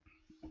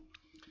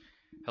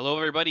Hello,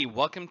 everybody.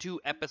 Welcome to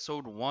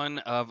episode one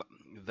of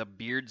The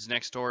Beards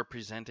Next Door,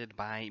 presented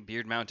by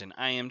Beard Mountain.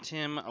 I am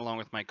Tim, along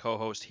with my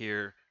co-host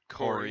here,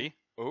 Corey.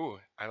 Corey. Oh,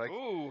 I like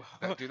Ooh,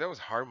 that, dude. That was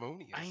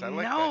harmonious. I I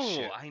like that know,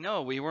 shit. I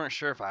know. We weren't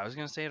sure if I was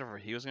gonna say it or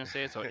if he was gonna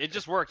say it, so it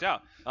just worked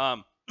out.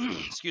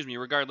 Excuse me.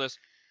 Regardless,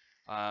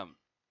 um,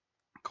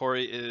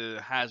 Corey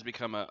has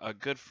become a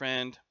good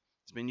friend.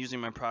 He's been using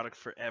my product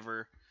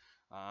forever.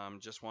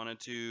 Just wanted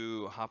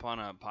to hop on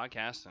a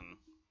podcast, and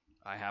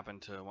I happen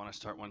to want to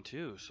start one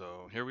too.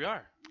 So here we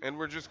are. And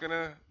we're just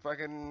gonna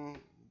fucking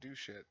do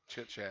shit,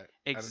 chit chat.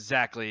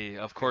 Exactly.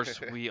 Of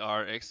course, we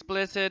are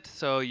explicit,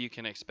 so you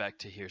can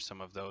expect to hear some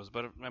of those.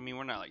 But I mean,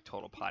 we're not like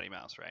total potty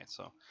mouths, right?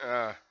 So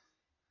uh,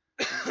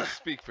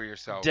 speak for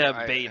yourself.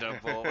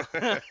 debatable.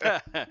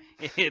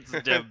 It's I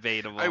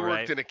debatable, worked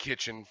right? in a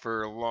kitchen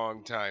for a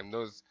long time.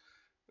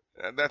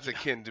 That's Yeah.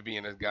 akin to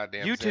being a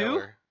goddamn You too,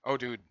 sailor. Oh,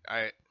 dude,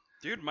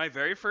 dude. My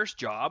very first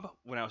job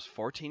when I was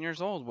 14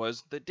 years old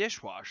was the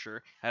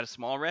dishwasher at a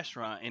small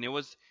restaurant, and it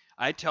was.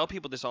 I tell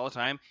people this all the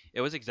time.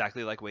 It was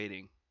exactly like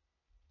waiting.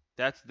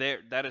 That's there.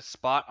 That is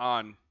spot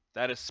on.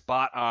 That is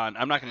spot on.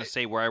 I'm not gonna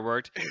say where I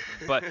worked,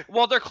 but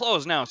well, they're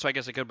closed now, so I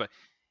guess I could. But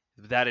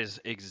that is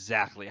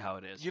exactly how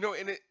it is.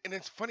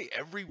 it's funny.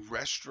 Every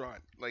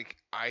restaurant like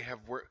I have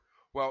worked.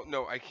 Well,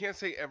 no, I can't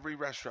say every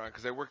restaurant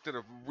because I worked at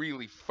a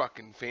really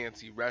fucking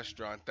fancy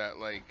restaurant that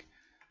like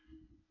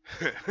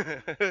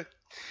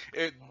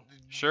it,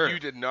 Sure. you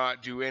did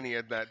not do any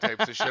of that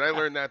types of shit. I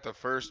learned that the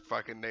first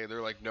fucking day.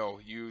 They're like, no,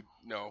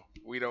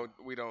 we don't.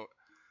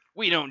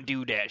 We don't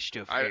do that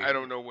stuff here. I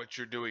don't know what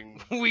you're doing.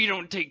 We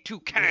don't take too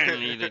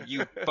kindly to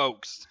you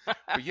folks.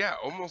 But yeah,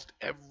 almost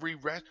every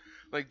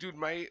like, dude,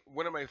 my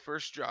one of my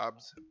first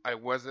jobs, I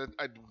was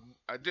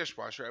a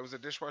dishwasher. I was a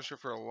dishwasher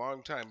for a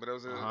long time, but I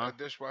was Uh a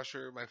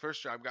dishwasher. My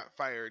first job got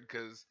fired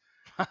because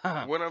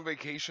huh. went on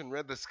vacation,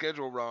 read the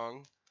schedule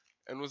wrong,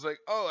 and was like,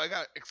 "Oh, I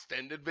got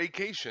extended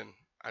vacation."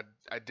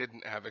 I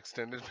didn't have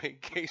extended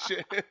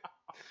vacation.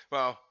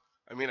 Well,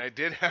 I mean, I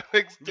did have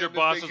Your extended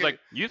boss was vacation. like,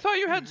 "You thought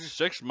you had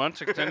 6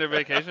 months extended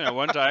vacation at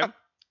one time?"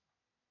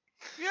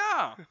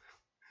 Yeah.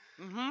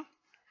 Mhm.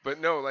 But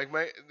no, like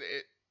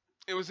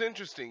it was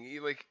interesting.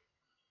 Like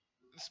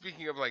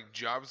speaking of like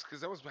jobs, because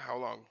that was how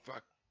long?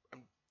 Fuck,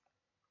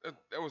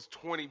 that was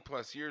 20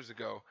 plus years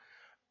ago.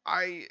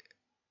 I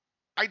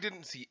I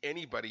didn't see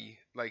anybody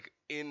like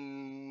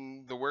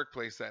in the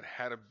workplace that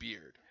had a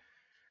beard.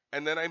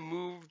 And then I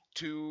moved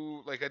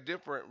to like a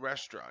different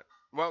restaurant.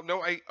 Well,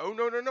 no, I oh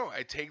no,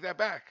 I take that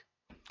back.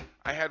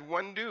 I had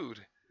one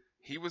dude.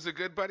 He was a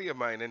good buddy of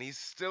mine, and he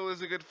still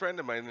is a good friend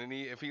of mine. And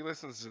if he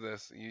listens to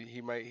this, he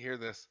might hear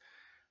this.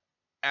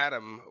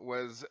 Adam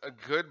was a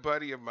good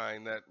buddy of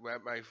mine that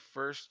at my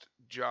first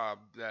job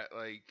that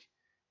like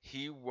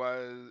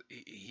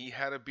he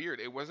had a beard.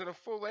 It wasn't a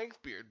full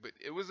length beard, but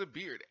it was a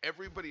beard.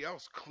 Everybody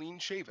else clean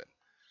shaven.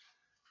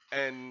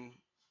 And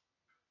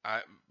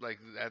I like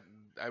that.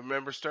 I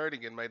remember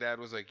starting, and my dad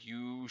was like,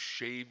 "You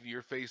shave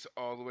your face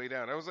all the way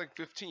down." I was like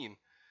 15,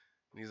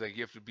 and he's like,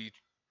 "You have to be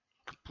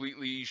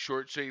completely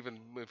short shaven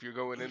if you're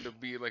going in to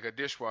be like a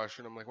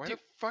dishwasher." And I'm like, "Why the Dude,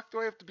 fuck do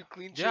I have to be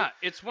clean shaven?" yeah,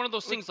 it's one of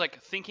those things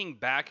like thinking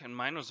back, and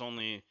mine was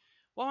only.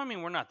 Well, I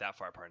mean, we're not that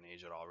far apart in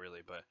age at all,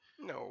 really, but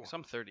No,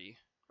 some 30.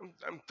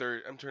 I'm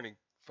third. I'm turning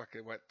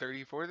fucking what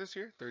 34 this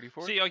year.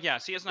 34. See, oh yeah,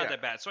 see, it's not Yeah.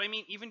 that bad. So I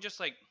mean, even just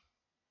like,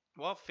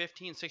 well,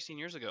 15, 16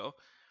 years ago,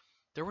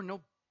 there were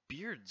no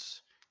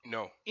beards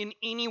No. in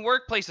any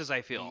workplaces.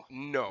 I feel.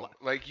 No.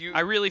 Like you. I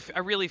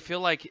really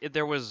feel like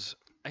there was.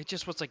 It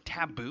just was like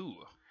taboo,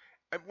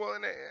 Well,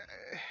 and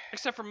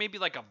except for maybe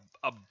like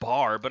a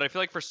bar. But I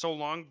feel like for so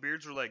long,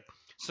 beards were like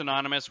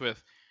synonymous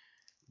with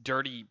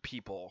dirty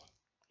people.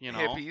 You know?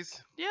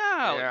 hippies.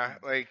 Yeah. Yeah.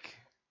 Like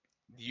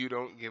you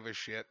don't give a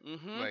shit.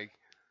 Mm-hmm. Like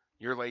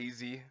you're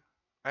lazy.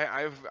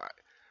 I've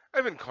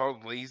been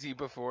called lazy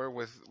before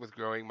with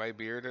growing my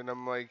beard, and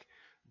I'm like,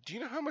 do you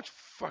know how much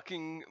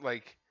fucking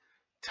like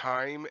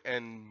time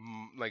and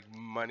like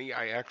money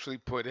I actually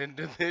put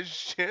into this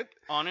shit?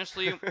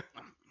 Honestly,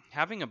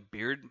 having a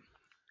beard.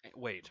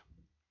 Wait,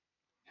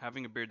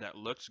 having a beard that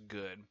looks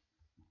good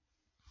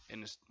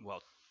and is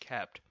well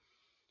kept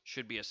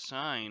should be a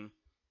sign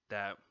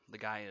that the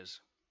guy is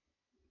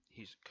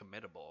he's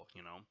committable.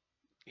 You know,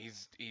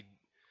 He's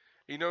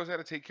he knows how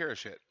to take care of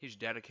shit. he's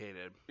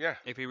dedicated. Yeah.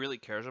 If he really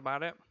cares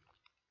about it,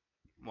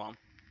 well,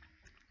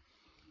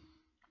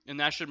 and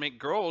that should make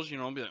girls, you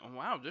know, be like,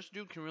 wow, this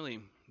dude can really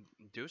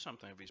do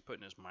something if he's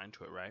putting his mind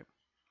to it, right?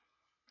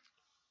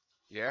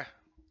 Yeah.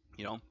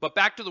 You know. But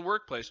back to the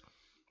workplace.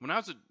 When I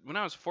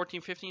was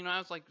 14, 15, I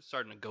was like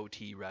starting a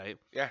goatee, right?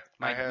 Yeah.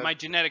 I My had. my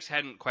genetics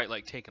hadn't quite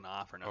like taken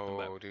off or nothing,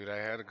 but Oh, dude, I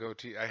had a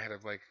goatee. I had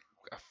like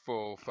a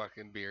full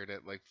fucking beard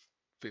at like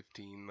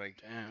 15. Like,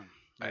 damn,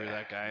 you're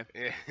that guy.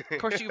 Yeah. Of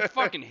course, you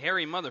fucking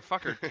hairy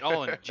motherfucker,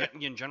 all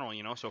in general,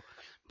 you know. So,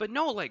 but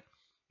no, like,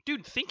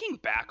 dude, thinking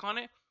back on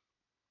it,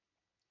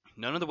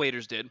 none of the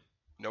waiters did.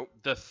 Nope.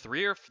 The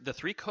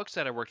three cooks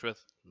that I worked with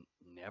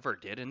never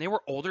did, and they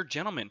were older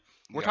gentlemen.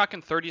 We're Yeah.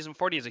 talking 30s and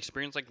 40s,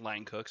 experienced like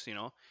line cooks, you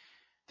know.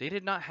 They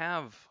did not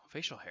have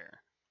facial hair.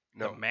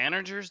 The No.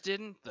 managers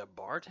didn't. The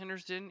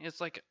bartenders didn't. It's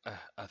like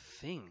a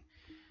thing.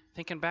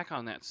 Thinking back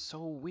on that,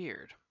 so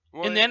weird.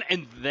 Well,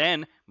 And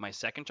then my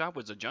second job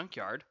was a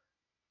junkyard.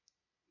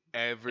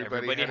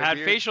 everybody Had a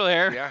beard. facial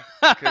hair. Yeah.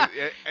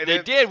 And They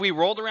it's- did. We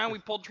rolled around. We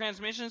pulled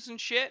transmissions and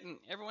shit, and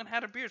everyone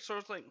had a beard. So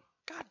it's like,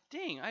 God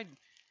dang!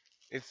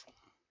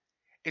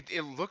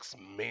 It looks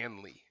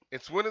manly.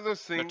 It's one of those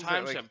The things that,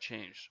 times like, have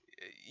changed.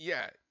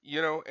 yeah,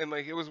 and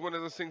like it was one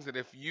of those things that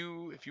if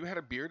you had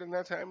a beard in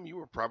that time, you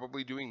were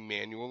probably doing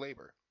manual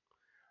labor.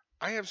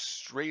 I have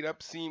straight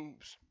up seen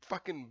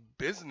fucking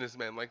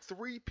businessmen, like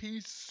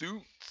 3-piece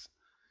suits,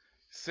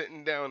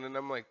 sitting down, and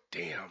I'm like,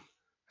 damn,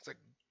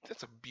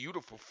 that's a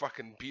beautiful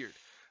fucking beard.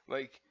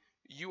 Like,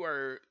 you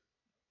are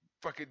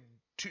fucking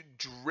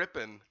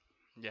dripping,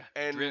 Yeah.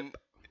 and Drip.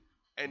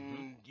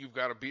 and you've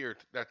got a beard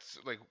that's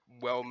like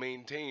well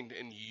maintained,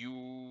 and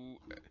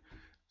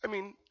I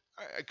mean,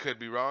 I could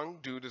be wrong.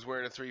 Dude is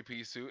wearing a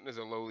 3-piece suit and is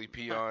a lowly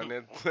peon.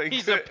 It's like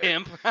He's a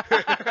pimp.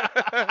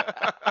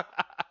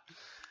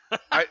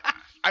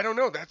 I don't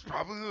know. That's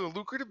probably a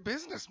lucrative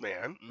business,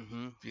 man.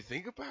 Mm-hmm. If you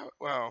think about,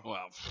 well,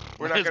 Well,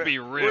 we're not let's gonna, be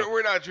real.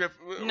 We're not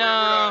drifting.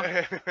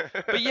 No.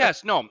 But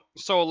yes, no.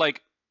 So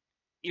like,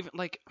 even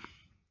like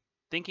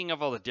thinking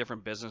of all the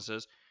different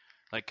businesses,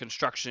 like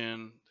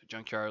construction,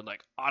 junkyard,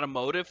 like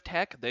automotive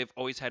tech, they've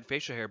always had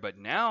facial hair. But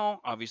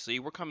now, obviously,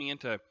 we're coming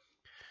into.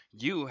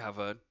 You have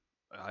a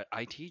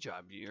IT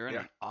job. You're in Yeah.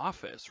 an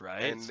office,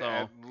 right? And So.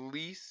 at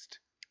least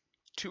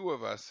 2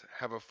 of us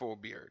have a full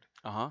beard,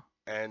 Uh-huh.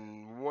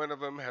 and one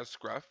of them has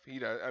scruff. He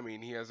does. I mean,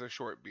 he has a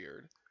short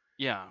beard.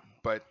 Yeah.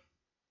 But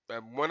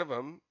one of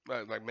them,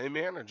 like my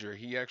manager,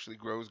 he actually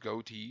grows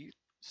goatee,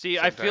 See,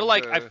 I feel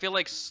like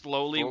Sometimes,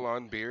 slowly. full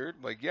on beard.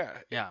 Like, yeah,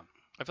 Yeah.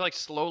 I feel like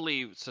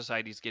slowly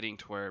society's getting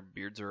to where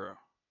beards are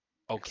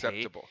okay.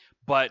 acceptable.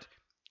 But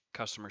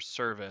customer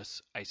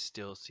service, I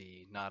still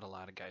see not a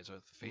lot of guys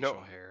with facial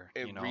No, hair.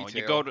 in You know, you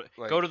retail, go to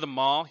like- the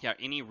mall, yeah,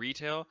 any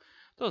retail,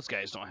 those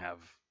guys don't have.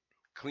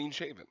 Clean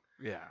shaven.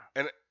 Yeah.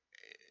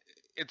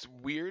 It's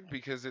weird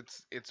because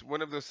it's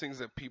one of those things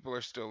that people are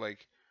still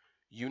like,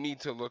 you need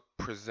to look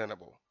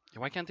presentable.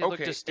 Why can't they look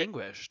Okay,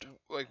 distinguished?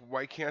 Like,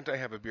 why can't I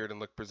have a beard and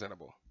look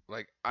presentable?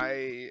 Like,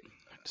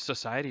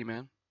 Society,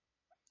 man.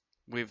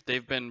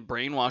 They've been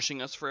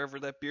brainwashing us forever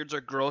that beards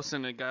are gross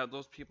and God,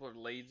 those people are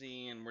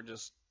lazy and we're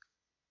just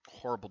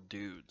horrible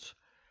dudes.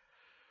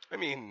 I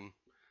mean,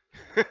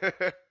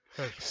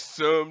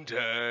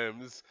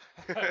 sometimes.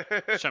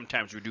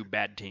 Sometimes we do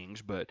bad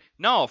things, but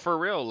no, for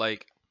real,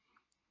 like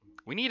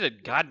we need a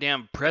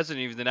goddamn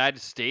president of the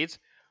United States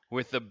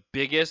with the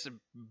biggest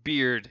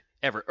beard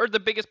ever, or the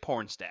biggest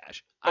porn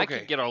stash. I Okay.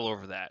 could get all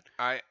over that.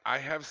 I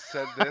have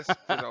said this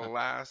for the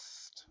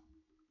last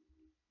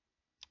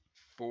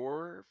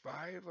 4,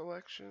 5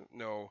 elections.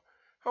 No,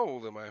 how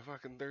old am I?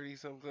 Fucking 30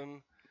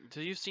 something. So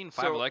you've seen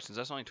 5 So- elections.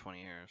 That's only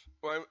 20 years,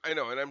 Well, I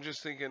know, and I'm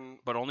just thinking.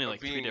 but only Of like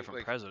 3 being, different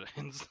like,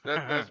 presidents.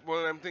 That's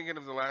well, I'm thinking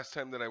of the last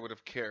time that I would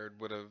have cared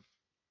would have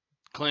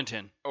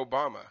Clinton.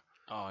 Obama.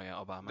 Oh yeah,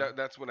 Obama.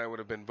 That's when I would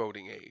have been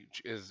voting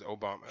age, is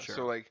Obama. Sure.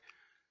 So like,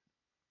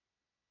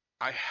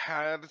 I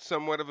had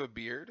somewhat of a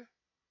beard,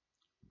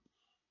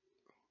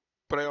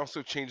 but I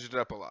also changed it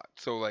up a lot.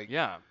 So like,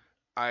 yeah.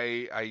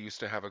 I used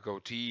to have a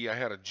goatee. I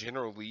had a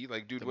General Lee.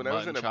 Like, dude, The when I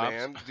was in mutton a chops.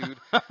 band,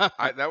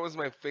 dude, that was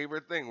my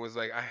favorite thing. Was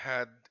like I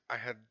had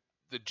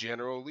the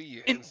General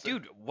Lee. And instead-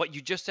 dude, what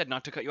you just said,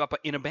 not to cut you off, but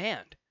in a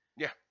band.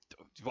 Yeah.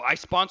 Well, I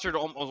sponsored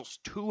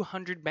almost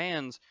 200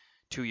 bands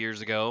 2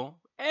 years ago.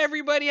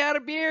 Everybody had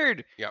a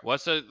beard. Yeah.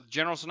 What's the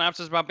general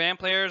synopsis about band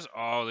players?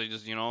 Oh, they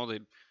just, they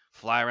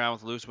fly around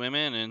with loose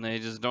women and they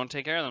just don't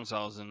take care of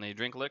themselves and they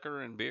drink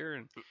liquor and beer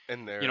and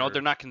and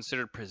they're not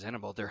considered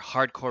presentable. They're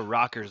hardcore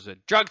rockers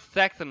with drug,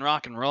 sex, and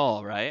rock and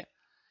roll, right?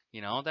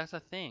 That's a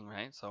thing,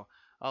 right? So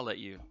I'll let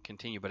you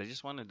continue, but I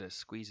just wanted to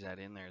squeeze that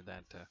in there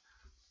that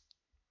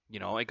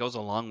it goes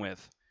along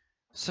with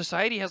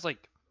society has like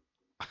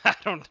I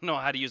don't know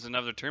how to use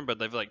another term, but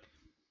they've like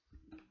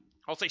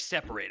I'll say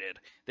separated.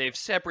 They've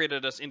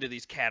separated us into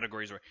these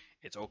categories where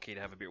it's okay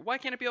to have a beard. Why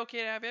can't it be okay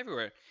to have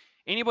everywhere?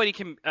 Anybody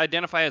can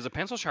identify as a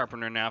pencil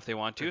sharpener now if they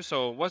want to.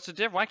 So what's the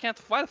difference?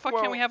 Why the fuck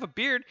Well- can't we have a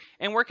beard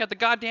and work at the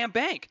goddamn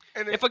bank?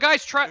 And If a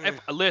guy's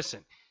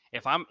listen,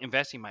 if I'm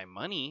investing my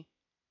money,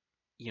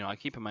 I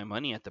keep my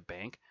money at the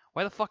bank.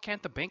 Why the fuck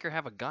can't the banker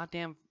have a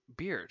goddamn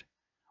beard?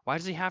 Why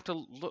does he have to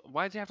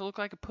look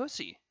like a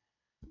pussy?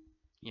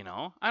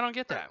 I don't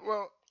get that.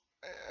 Well,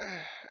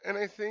 and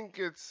I think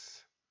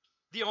it's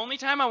The only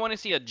time I want to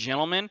see a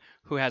gentleman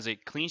who has a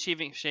clean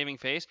shaving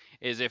face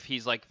is if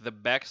he's like the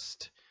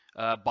best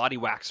body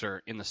waxer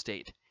in the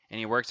state, and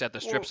he works at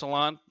the strip Well,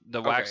 salon,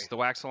 the wax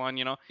salon.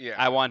 yeah,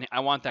 I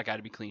want that guy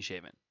to be clean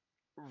shaven.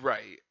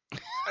 right.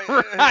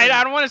 Right,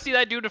 I don't want to see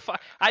that dude. If I'm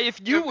If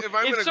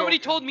I'm if gonna somebody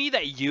go- told me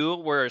that you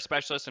were a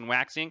specialist in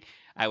waxing,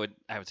 I would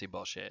say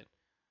bullshit.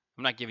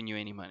 I'm not giving you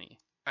any money.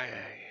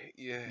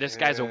 Yeah. This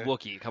guy's a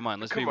Wookiee. Come on,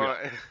 let's be Come real.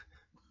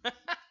 on.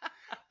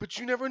 But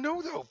you never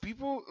know though.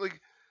 People like,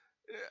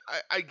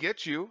 I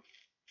get you,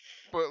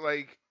 but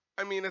like,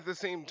 I mean, at the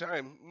same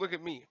time, look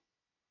at me.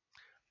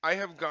 I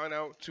have gone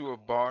out to a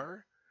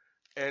bar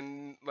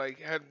and like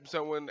had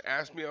someone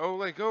ask me, "Oh,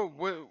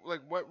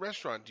 what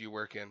restaurant do you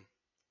work in?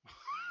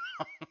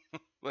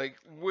 Like,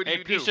 what do Hey,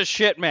 you piece do?" of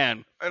shit,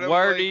 man. And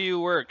Where do you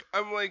work?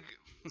 I'm like,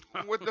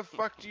 what the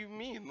fuck do you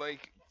mean?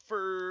 Like,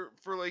 for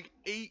like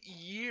 8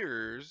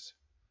 years,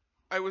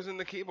 I was in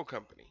the cable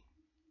company,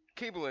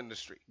 cable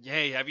industry,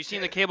 Yay, have you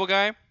seen the cable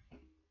guy?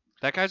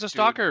 That guy's a dude.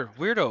 stalker.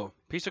 Weirdo.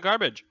 Piece of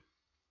garbage.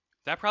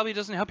 That probably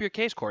doesn't help your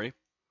case, Corey.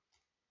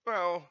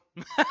 Well,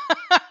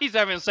 He's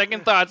having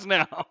second thoughts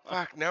now.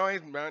 fuck. Now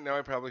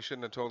I probably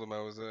shouldn't have told him I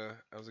was a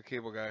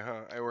cable guy,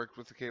 huh? I worked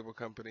with the cable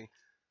company.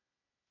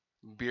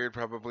 Beard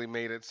probably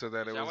made it so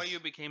that Is it that was why you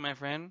became my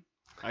friend?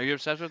 Are you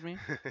obsessed with me?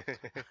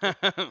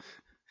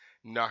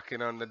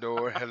 knocking on the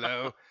door.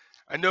 Hello,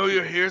 I know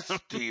you're here,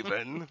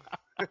 Steven.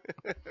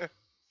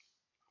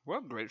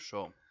 What a great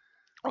show.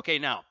 Okay,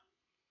 now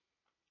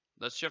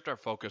let's shift our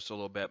focus a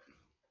little bit.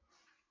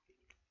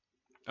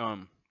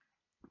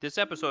 This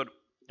episode,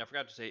 I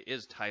forgot to say,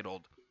 is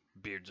titled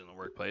 "Beards in the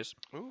Workplace,"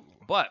 Ooh.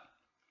 but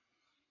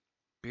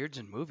beards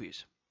in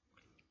movies.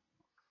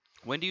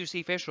 When do you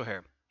see facial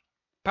hair?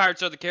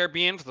 Pirates of the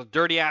Caribbean for the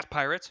dirty ass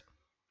pirates.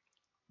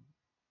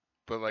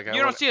 But like,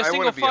 You don't see a I single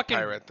wanna be fucking. a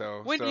pirate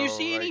though. When do you so,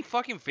 see any like,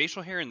 fucking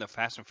facial hair in the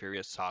Fast and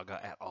Furious saga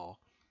at all?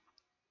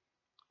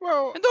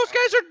 Well, And those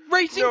guys are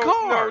racing no,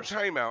 cars.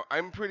 timeout.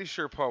 I'm pretty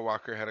sure Paul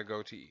Walker had a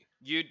goatee.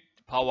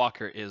 Paul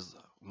Walker is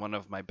one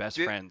of my best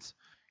Did- friends.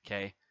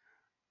 Okay,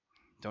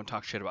 don't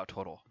talk shit about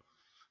Total.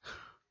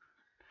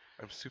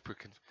 I'm super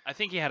confused. I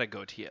think he had a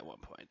goatee at one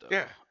point, though.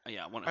 Yeah.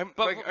 Yeah. I'm-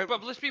 But, like, I'm-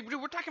 but let's be.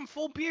 We're talking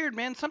full beard,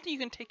 man. Something you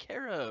can take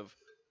care of.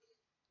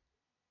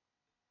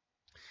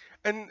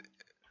 And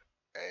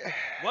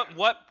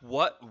What?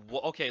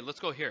 Okay, let's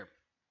go here.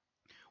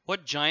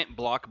 What giant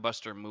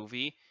blockbuster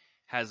movie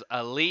has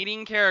a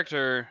leading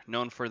character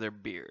known for their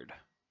beard?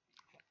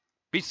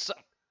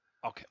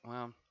 Okay,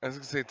 well, I was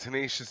gonna say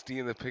Tenacious D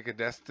and the Pick of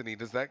Destiny.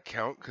 Does that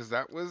count? Because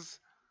that wasn't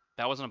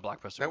that wasn't a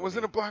blockbuster.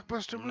 a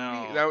blockbuster movie.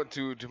 No. That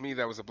to me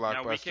that was a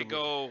blockbuster. Now we could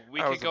go. We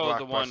That could was a go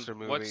the one.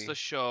 blockbuster What's movie. the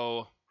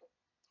show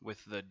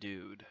with the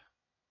dude?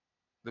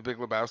 The Big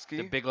Lebowski.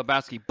 The Big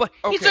Lebowski. But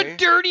he's a Okay.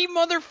 dirty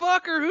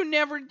motherfucker who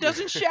never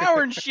doesn't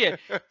shower and shit.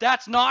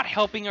 That's not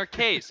helping our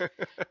case.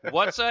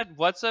 What's a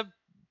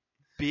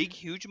big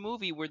huge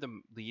movie where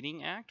the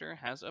leading actor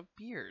has a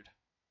beard?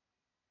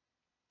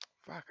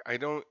 Fuck, I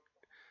don't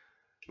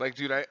like,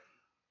 dude.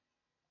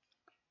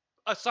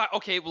 Aside,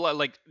 okay, well,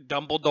 like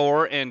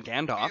Dumbledore and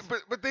Gandalf.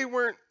 But they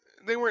weren't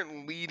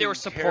leading. They were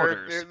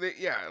supporters.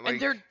 Yeah,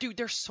 like, And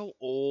they're so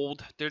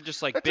old. They're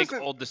just like That big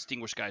doesn't- old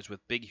distinguished guys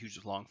with big huge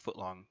foot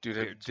long dude.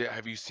 beards.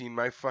 Have you seen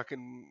my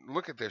fucking?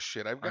 Look at this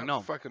shit. I've I got know.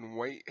 fucking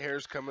white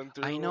hairs coming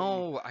through. I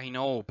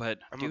know, but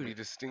I'm gonna be dude,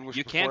 distinguished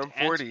you before can't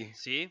I'm 40.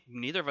 see,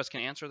 neither of us can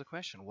answer the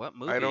question. What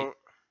movie? I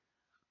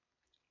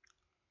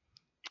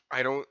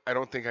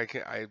don't think I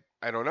can.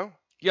 I don't know.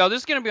 Yo, this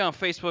is gonna be on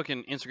Facebook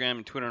and Instagram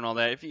and Twitter and all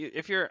that.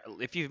 If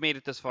you've made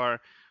it this far,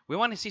 we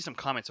want to see some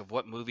comments of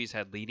what movies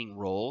had leading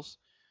roles,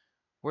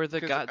 where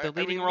the 'Cause, guy, I the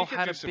leading mean, role we could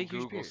had do a some big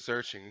huge Google beard.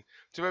 searching.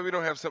 Too bad we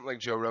don't have something like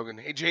Joe Rogan.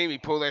 Hey Jamie,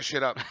 pull that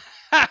shit up.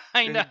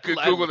 I know.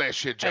 Google that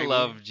shit, Jamie. I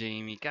love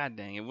Jamie. God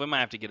dang it. We might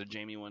have to get a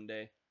Jamie one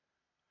day.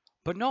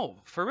 But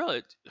no, for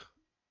real,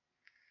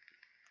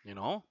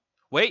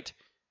 wait.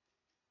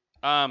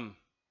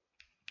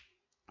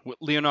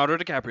 Leonardo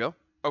DiCaprio.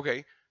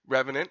 Okay,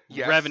 Revenant.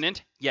 Yes.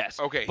 Revenant, yes.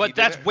 Okay, he but did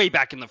that's it. way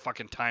back in the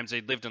fucking times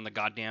they lived in the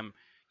goddamn,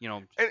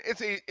 And it's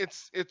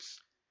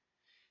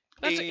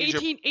that's age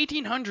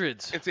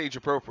 1800s. it's age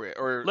appropriate.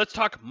 Or Let's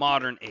talk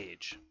modern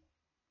age.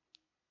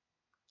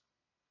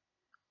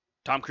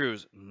 Tom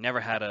Cruise never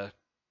had a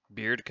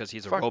beard because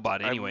he's a Fuck,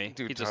 robot I'm- anyway.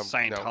 dude, He's Tom-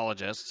 a no.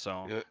 Scientologist,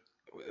 so. Yeah,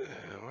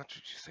 what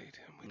did you say to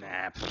him? We don't-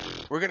 Nah.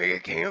 We're gonna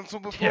get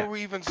canceled before Yeah.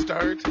 we even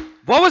start.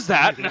 What was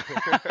that?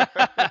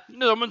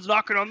 Someone's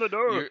knocking on the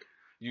door.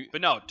 You-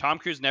 But no, Tom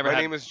Cruise never My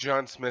had. name is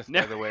John Smith, by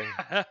Never- the way.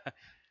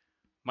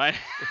 my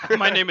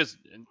my name is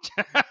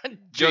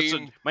Joseph.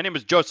 Jane. My name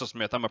is Joseph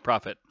Smith. I'm a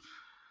prophet.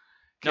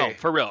 No, Okay.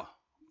 for real,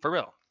 for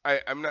real.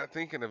 I'm not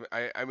thinking of.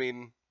 I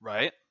mean,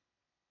 Right?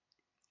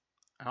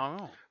 I don't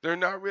know. they're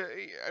not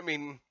really. I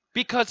mean,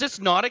 Because it's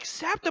not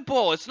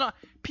acceptable. It's not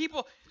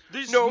people.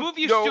 These no,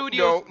 movie no,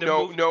 studios.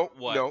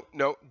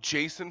 no.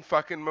 Jason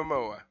fucking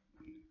Momoa,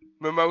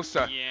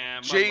 Mimosa. Yeah,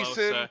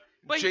 Jason, Mimosa.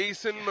 But-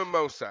 Jason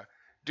Mimosa,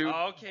 dude.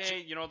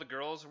 Okay, the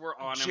girls were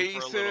on him for a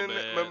little Jason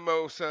bit.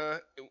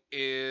 Mimosa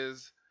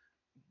is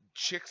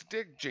chicks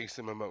dig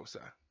Jason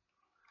Mimosa.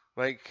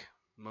 Like,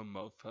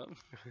 Mimosa.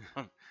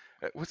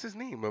 what's his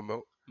name?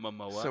 Momoa.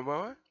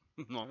 Samoa?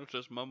 No, it's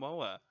just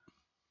Momoa.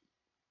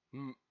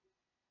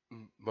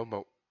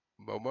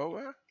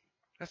 Momoa?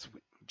 That's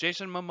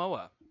Jason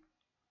Momoa.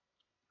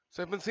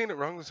 so I've been saying it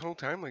wrong this whole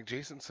time, like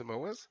Jason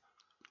Samoa's.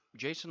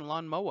 Jason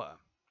Lawnmower.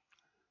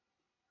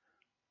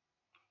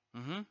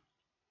 Mm-hmm.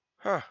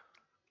 Huh.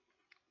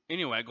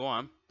 Anyway, go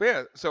on. But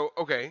yeah, so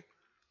okay.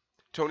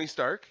 Tony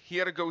Stark, he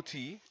had a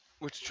goatee,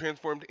 which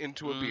transformed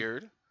into a Mm.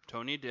 beard.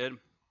 Tony did.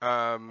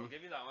 I'll Um,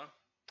 give you that one.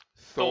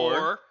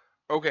 Thor.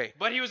 Okay.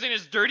 But he was in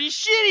his dirty,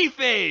 shitty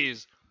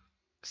phase.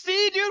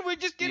 See, dude, we're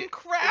just getting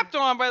Yeah, crapped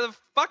on by the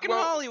fucking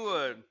well,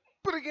 Hollywood.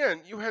 But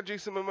again, you had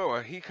Jason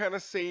Momoa. He kind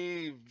of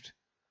saved.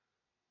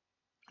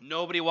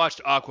 Nobody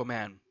watched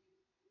Aquaman.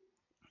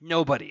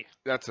 Nobody.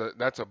 That's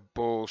a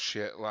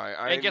bullshit lie.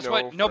 I And guess know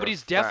what? for a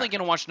Nobody's definitely fact.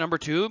 gonna watch number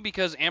 2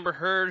 because Amber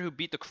Heard, who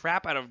beat the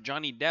crap out of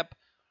Johnny Depp,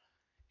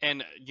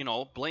 and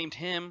blamed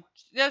him.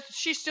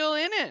 She's still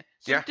in it.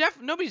 So Yeah.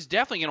 nobody's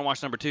definitely gonna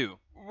watch number 2.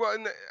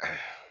 Well,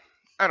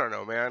 I don't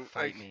know, man.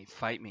 Fight me,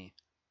 fight me.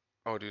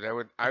 Oh, dude, I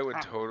would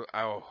totally.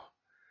 Oh,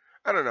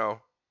 I don't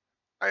know.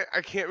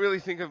 I can't really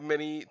think of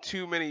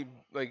too many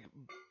like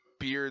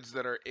beards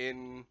that are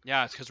in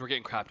Yeah, it's because we're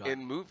getting crapped on.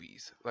 in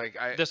movies. Like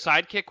The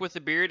sidekick with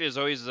the beard is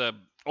always the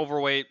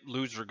overweight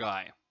loser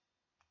guy.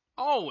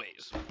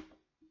 Always.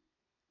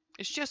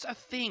 It's just a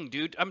thing,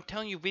 dude. I'm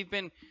telling you, we've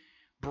been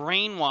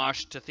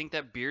brainwashed to think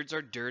that beards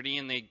are dirty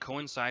and they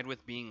coincide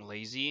with being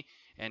lazy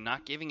and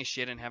not giving a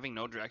shit and having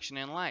no direction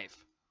in life.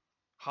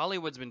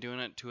 Hollywood's been doing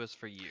it to us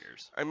for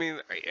years. I mean,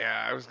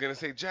 yeah, I was gonna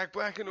say Jack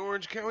Black in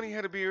Orange County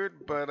had a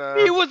beard, but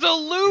He was a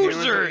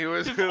loser. he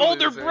was His a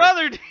older loser.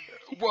 brother.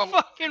 Well,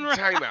 fucking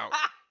time out.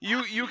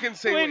 You can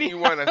say When what you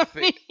want to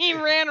think. He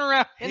ran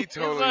around. in He his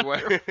totally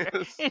underwear,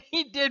 was. And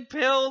he did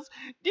pills,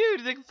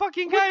 dude. The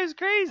fucking guy was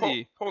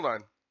crazy. Hold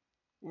on.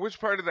 Which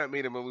part of that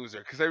made him a loser?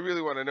 Because I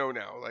really want to know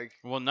now. Like,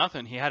 Well,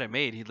 nothing. He had it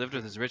made. He lived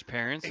with his rich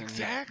parents.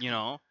 Exactly.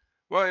 And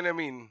well, and I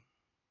mean,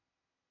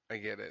 I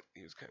get it.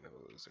 He was kind of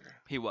a loser.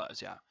 he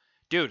was, yeah.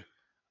 Dude,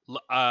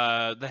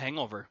 The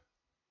Hangover.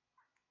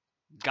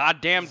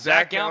 Goddamn,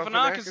 Zach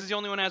Galifianakis is the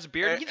only one who has a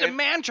beard. He's a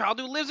man-child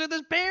who lives with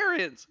his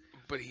parents.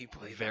 But he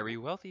played Very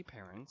wealthy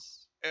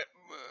parents.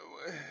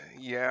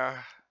 Yeah.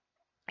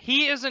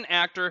 He is an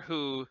actor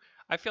who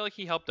I feel like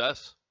he helped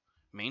us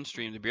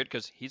mainstream the beard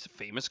because he's a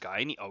famous guy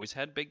and he always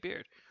had big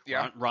beard.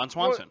 Yeah. Ron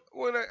Swanson.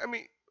 Well, I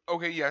mean,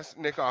 okay, yes,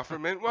 Nick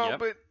Offerman. Well, Yep.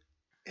 but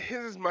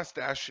his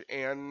mustache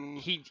and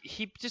He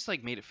just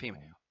like made it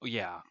famous. Oh,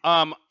 yeah.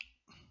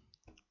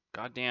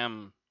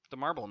 Goddamn, the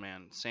Marble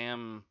Man,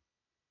 Sam.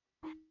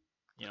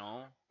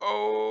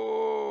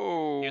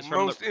 oh, He was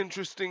from most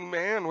interesting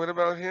man. What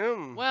about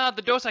him? Well,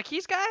 the Dos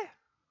Equis guy.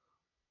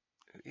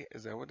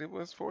 Is that what it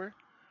was for?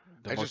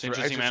 The I most just-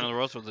 interesting I man just- in the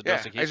world was the Yeah,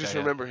 Dos Equis I just guy.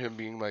 remember him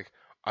being like,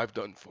 "I've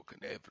done fucking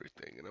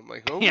everything," and I'm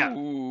like, "Oh, Yeah.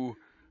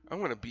 I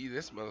want to be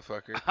this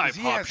motherfucker." 'cause I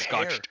he has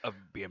hopscotched a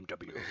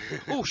BMW.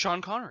 Oh,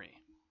 Sean Connery.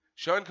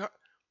 Sean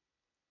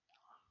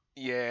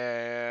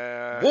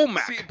Yeah.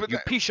 Womack, See, but you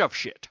piece of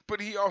shit. but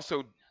he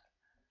also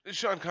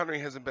Sean Connery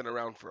hasn't been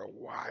around for a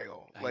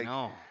while. I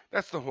know.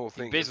 That's the whole He's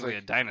thing. It's basically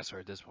like- a dinosaur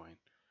at this point.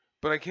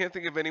 but I can't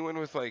think of anyone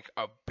with like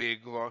a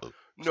big long.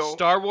 No.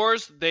 Star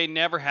Wars,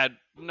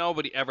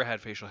 nobody ever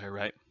had facial hair,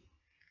 right?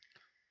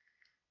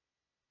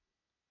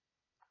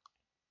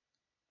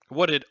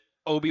 What did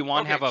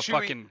Obi-Wan Okay, have a Chewie-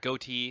 fucking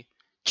goatee?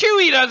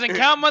 Chewie doesn't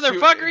count,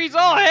 motherfucker. He's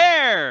all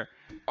hair.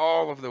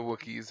 All of the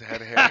Wookiees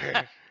had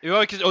hair. The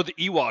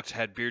Ewoks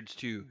had beards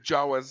too.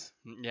 Jawas.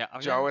 Yeah.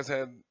 Jawas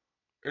had.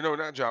 Or no,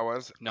 not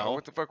Jawas. No.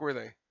 What the fuck were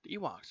they? The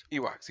Ewoks.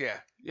 Ewoks. Yeah.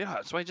 Yeah,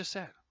 that's what I just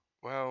said.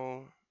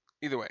 Well,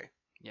 either way.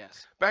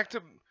 Yes. Back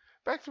to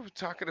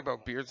talking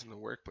about beards in the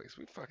workplace.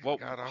 We fucking Well,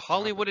 got off.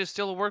 Hollywood is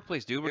still a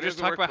workplace, dude. We're It just is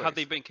a talking about how workplace.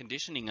 they've been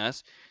conditioning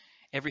us.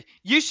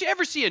 You should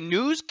ever see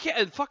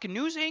a fucking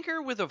news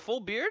anchor with a full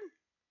beard?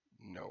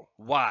 No.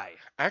 Why?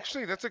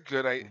 Actually, that's a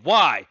good idea.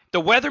 Why?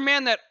 The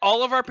weatherman that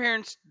all of our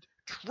parents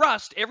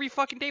trust every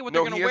fucking day what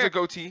No, they're he gonna has wear. a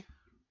goatee.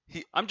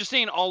 I'm just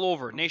saying all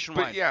over,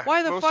 nationwide. yeah,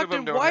 why the most fuck of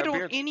them do, don't why have don't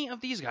beards. any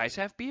of these guys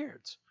have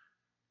beards?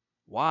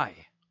 Why?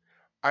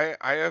 I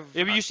have.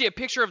 If you see a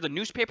picture of the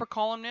newspaper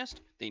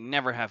columnist, they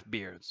never have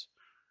beards.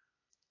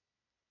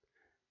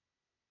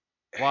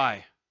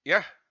 Why?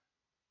 Yeah.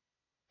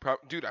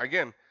 Dude,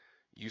 again,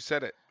 you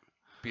said it.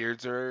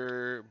 Beards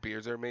are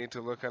made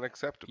to look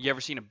unacceptable. You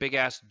ever seen a big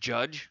ass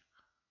judge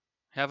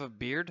have a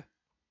beard?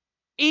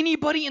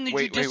 Anybody in the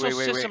Wait, judicial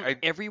wait. system Oh,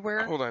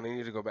 everywhere? Hold on, I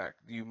need to go back.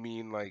 Do you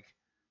mean like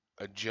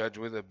a judge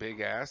with a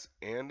big ass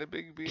and a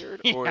big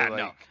beard, Yeah, or like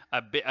no.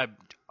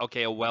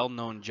 A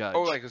well-known judge.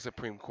 oh, like a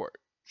Supreme Court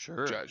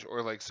sure. judge,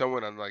 or like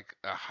someone on like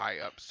a high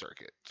up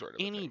circuit sort of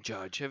a Any thing?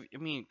 judge. I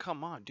mean,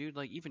 come on, dude.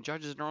 Like, even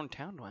judges in their own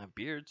town don't have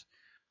beards.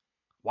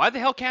 Why the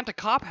hell can't a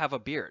cop have a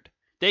beard?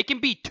 They can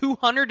be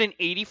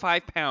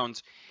 285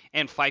 pounds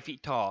and 5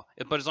 feet tall,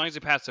 but as long as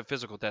they pass the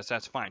physical test,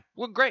 that's fine.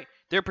 Well, great.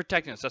 They're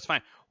protecting us. That's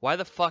fine. Why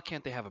the fuck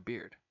can't they have a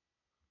beard?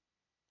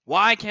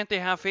 Why can't they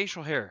have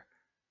facial hair?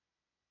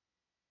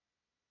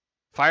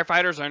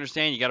 Firefighters, I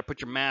understand. You got to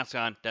put your mask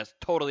on. That's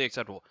totally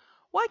acceptable.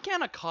 Why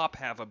can't a cop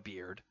have a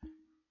beard?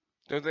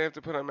 Don't they have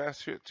to put on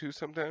mask shit too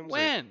sometimes? Like,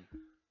 When?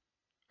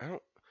 I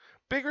don't.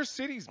 Bigger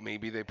cities,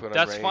 maybe they put on.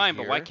 That's right fine,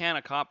 but why here.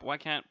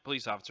 can't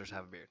police officers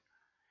have a beard?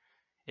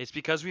 It's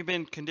because we've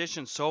been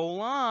conditioned so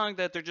long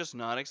that they're just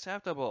not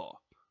acceptable.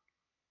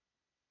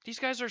 These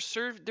guys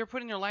they're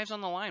putting their lives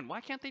on the line.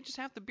 Why can't they just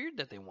have the beard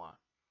that they want?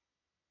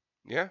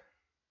 Yeah.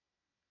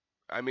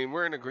 I mean,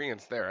 we're in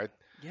agreement there.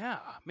 Yeah,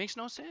 makes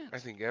no sense. I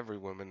think every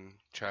woman,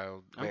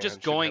 child, I'm man just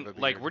should going, have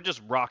a like, beard. we're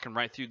just rocking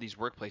right through these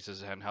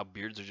workplaces and how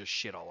beards are just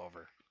shit all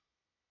over.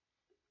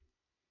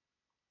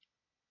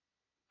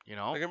 You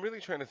know, Like I'm really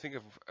trying to think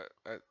of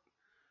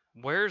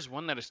where's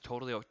one that is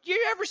totally?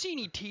 You ever see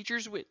any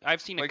teachers with?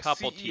 I've seen a like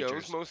couple CEOs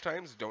teachers. most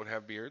times don't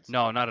have beards.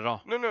 No, not at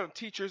all. No,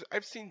 teachers.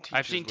 I've seen teachers.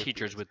 I've seen with teachers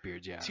beards. with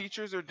beards. Yeah.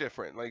 Teachers are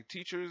different. Like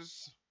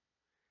teachers,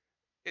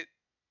 it,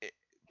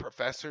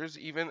 professors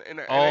even. And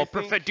Oh, I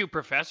think, dude,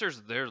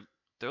 professors, they're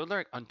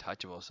like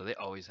untouchable. So they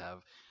always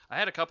have. I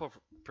had a couple of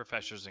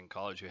professors in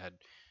college who had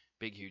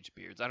big, huge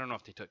beards. I don't know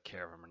if they took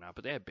care of them or not,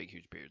 but they had big,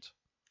 huge beards.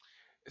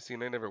 see,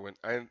 and I never went.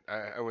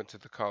 I went to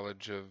the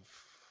college of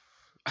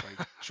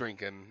like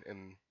drinking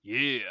and.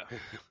 Yeah.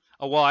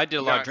 Oh well, I did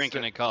a lot of Not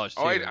drinking stu- in college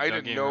too. Oh, I don't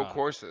did get me no wrong.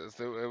 courses.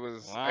 It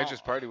was I Well,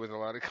 just partied with a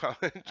lot of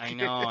college. I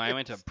know. I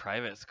went to kids.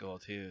 private school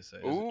too, so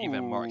it was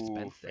even more Ooh,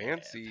 expensive.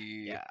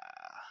 fancy. Yeah.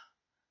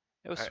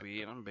 It was I-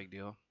 sweet. I'm a big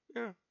deal.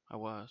 Yeah. I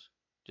was.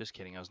 Just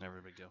kidding. I was never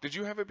a big deal. Did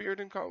you have a beard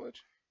in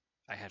college?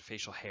 I had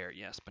facial hair,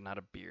 yes, but not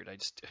a beard.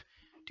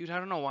 Dude, I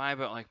don't know why,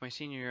 but like my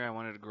senior year, I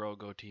wanted to grow a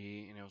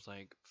goatee, and it was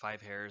like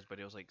 5 hairs, but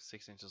it was like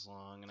 6 inches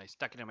long, and I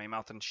stuck it in my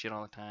mouth and shit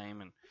all the time.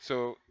 And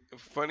So,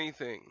 funny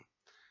thing,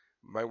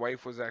 my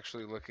wife was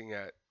actually looking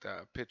at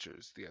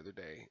pictures the other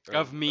day.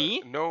 Of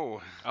me?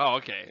 No, oh,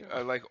 okay.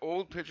 like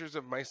old pictures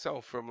of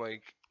myself from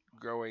like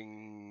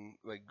growing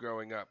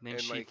up. And then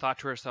and she like, thought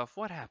to herself,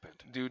 "What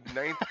happened?" dude,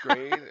 ninth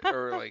grade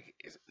or like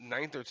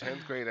ninth or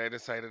 10th grade, I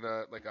decided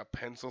like a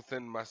pencil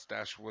thin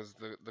mustache was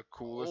the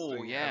coolest Oh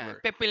thing yeah,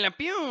 ever. Pepe Le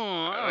Pew.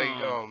 Like,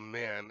 oh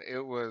man,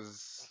 it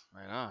was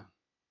Right on.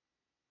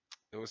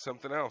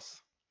 something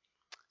else.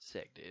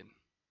 Sick, dude.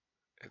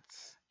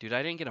 It's Dude,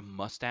 I didn't get a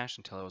mustache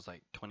until I was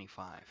like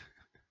 25.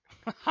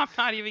 I'm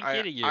not even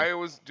kidding you. I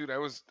was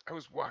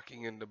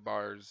walking into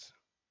bars,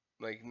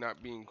 like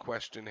not being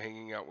questioned,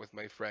 hanging out with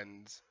my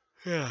friends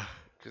yeah.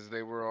 because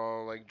they were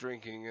all like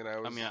drinking, and I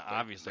was mean, like,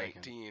 obviously,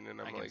 19,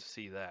 and I I'm can like,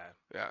 see that.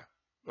 yeah,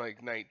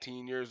 like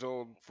 19 years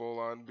old, full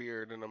on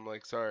beard, and I'm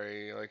like,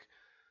 sorry, like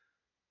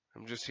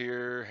I'm just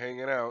here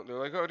hanging out. They're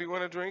like, oh, do you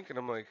want a drink? And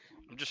I'm like,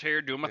 I'm just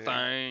here doing my Yeah.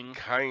 thing.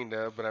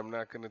 kinda, but I'm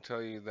not gonna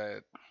tell you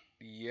that.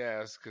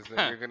 Yes, because then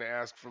Huh. you're gonna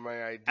ask for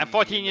my ID. I'm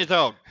 14 years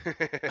old. old.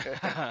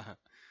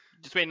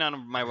 Just waiting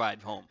on my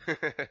ride home.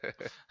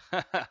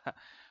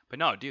 But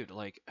no, dude,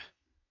 like,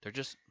 they're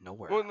just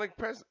nowhere. Well, and like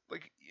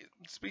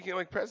speaking of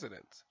like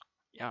presidents,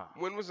 Yeah.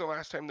 when was the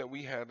last time that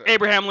we had?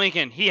 Abraham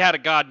Lincoln, he had a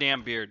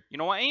goddamn beard. You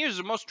know what? He was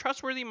the most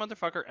trustworthy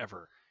motherfucker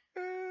ever.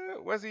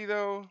 Was he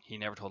though? He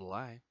never told a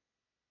lie.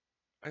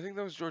 I think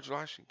that was George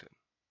Washington.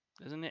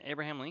 Isn't it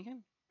Abraham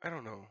Lincoln? I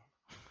don't know.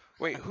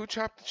 Wait, who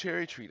chopped the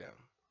cherry tree down?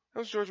 That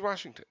was George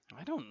Washington.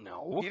 I don't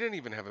know. He didn't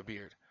even have a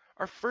beard.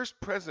 Our first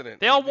president.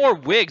 They all wore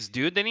wigs,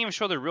 dude. They didn't even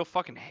show their real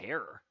fucking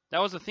hair.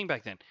 That was the thing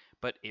back then.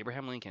 But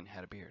Abraham Lincoln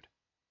had a beard.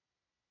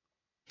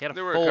 He had a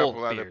There were a full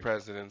couple beard. other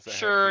presidents. That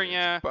Sure, had beards,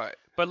 yeah. But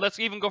But let's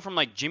even go from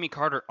like Jimmy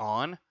Carter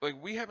on. like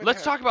we haven't. Let's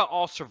had- talk about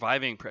all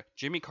surviving.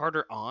 Jimmy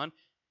Carter on.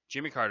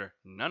 Jimmy Carter,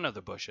 none of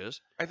the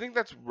Bushes. I think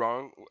that's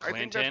wrong. I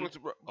think that's Clinton, what's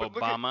wrong. But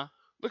Obama.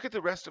 Look at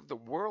the rest of the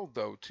world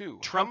though too.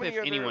 Trump, How many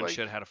if other, anyone like,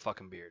 should, had a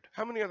fucking beard.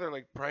 How many other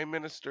like prime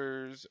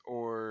ministers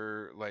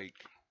or like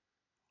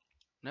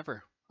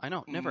Never. I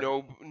know, never.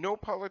 no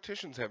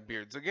politicians have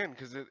beards again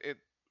because it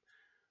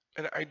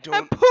and I And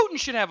don't. Putin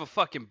should have a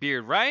fucking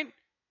beard, right?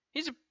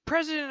 He's a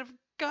president of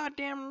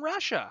goddamn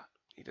Russia.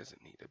 He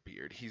doesn't need a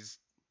beard. He's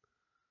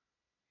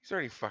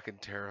already fucking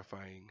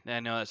terrifying. I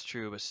know that's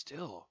true, but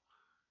still,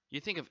 you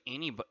think of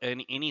any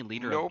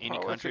leader No of any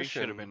country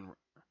should have politician. been.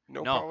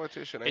 No, No,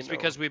 politician. It's I know.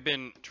 because we've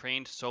been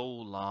trained so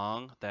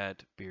long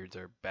that beards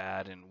are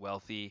bad, and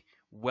wealthy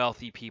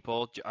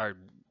people are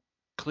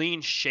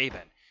clean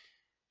shaven.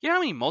 You know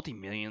how many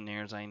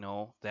multimillionaires I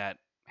know that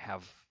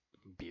have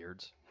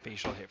beards,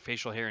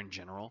 facial hair in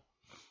general?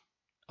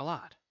 A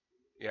lot.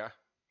 Yeah.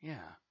 Yeah.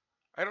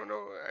 I don't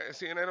know.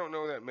 See, and I don't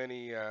know that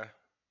many. I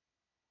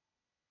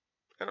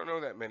don't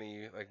know that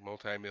many like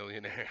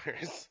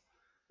multimillionaires,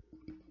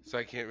 so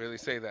I can't really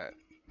say that.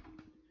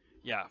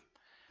 Yeah.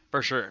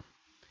 For sure.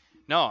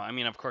 No, I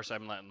mean, of course,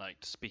 I'm not like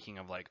speaking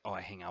of like, oh,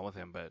 I hang out with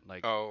him, but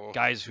like Oh,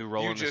 guys who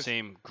roll you in the just-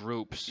 same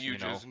groups. you You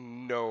know, just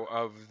know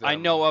of them. I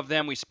know of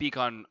them. We speak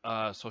on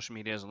social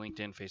medias,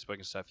 LinkedIn, Facebook,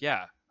 and stuff.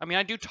 Yeah, I mean,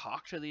 I do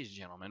talk to these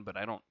gentlemen, but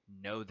I don't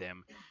know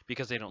them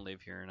because they don't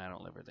live here and I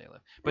don't live where they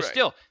live. But Right.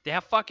 still, they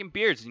have fucking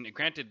beards. And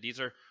granted, these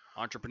are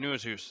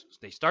entrepreneurs who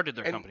they started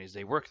their And- companies,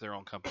 they work their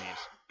own companies.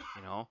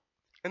 You know,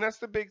 And that's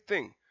the big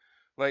thing.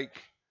 Like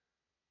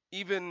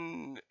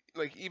even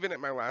at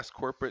my last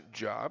corporate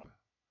job,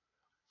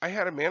 I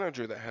had a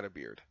manager that had a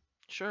beard.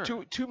 sure.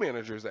 Two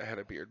managers that had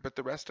a beard, but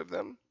the rest of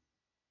them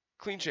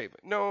clean shaven.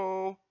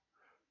 No.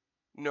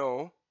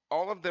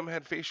 All of them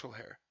had facial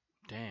hair.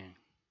 Dang.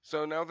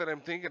 So now that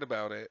I'm thinking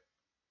about it,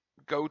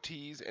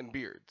 goatees and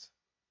beards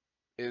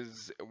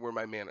were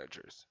my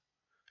managers.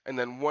 And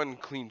then one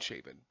clean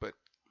shaven, but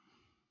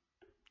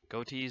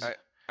Goatees.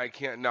 I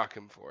can't knock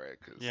him for it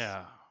cuz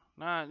Yeah.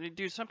 Nah,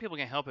 dude, some people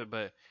can't help it,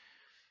 but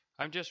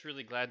I'm just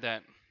really glad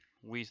that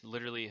we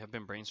literally have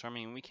been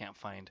brainstorming and we can't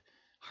find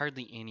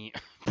hardly any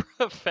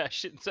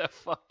professions that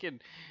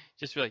fucking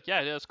just be like,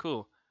 yeah, that's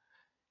cool.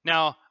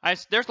 Now,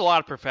 there's a lot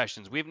of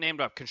professions. We've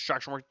named up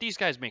construction work. These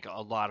guys make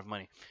a lot of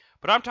money.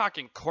 But I'm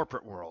talking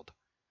corporate world.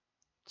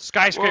 Well,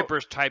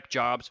 Skyscrapers type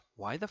jobs.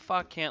 Why the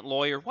fuck can't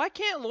lawyers? Why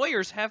can't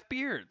lawyers have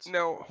beards?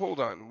 now hold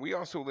on. We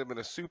also live in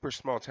a super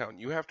small town.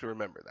 You have to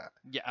remember that.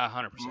 Yeah,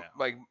 100%.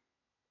 Like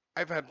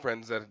I've had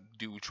friends that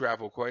do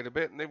travel quite a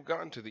bit, and they've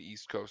gone to the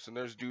East Coast, and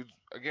there's dudes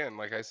again,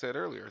 like I said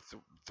earlier,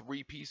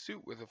 three-piece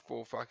suit with a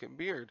full fucking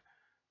beard,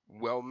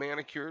 well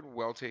manicured,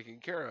 well taken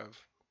care of.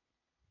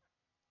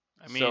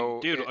 I mean, So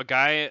dude, it, a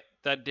guy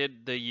that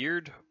did the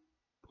Yeard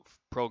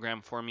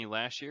program for me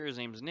last year, his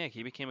name's Nick.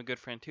 He became a good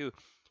friend too.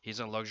 He's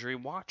a luxury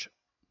watch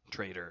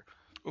trader.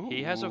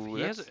 He has a ooh,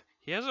 he has a,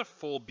 he has a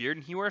full beard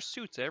and he wears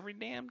suits every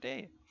damn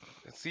day.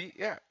 see,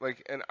 yeah,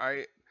 like, and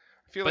I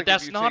feel But like if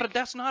that's you not take,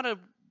 that's not a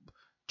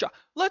job.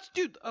 Let's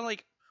do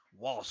like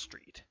Wall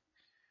Street.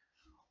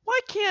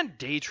 Why can't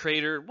day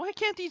trader? Why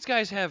can't these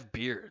guys have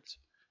beards?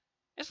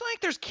 It's not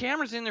like there's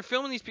cameras in there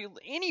filming these people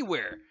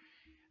anywhere.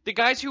 The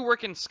guys who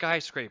work in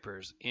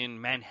skyscrapers in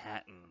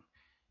Manhattan,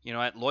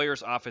 at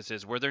lawyers'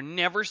 offices where they're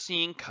never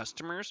seeing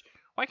customers,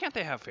 why can't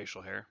they have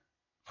facial hair?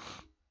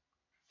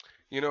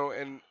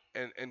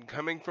 and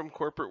coming from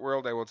corporate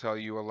world, I will tell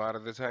you, a lot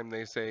of the time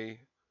they say,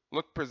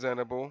 look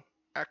presentable,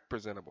 act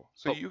presentable.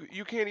 So But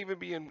you can't even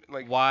be in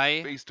like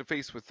why? face to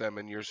face with them,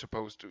 and you're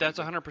supposed to. That's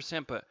Like,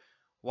 100%. But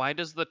why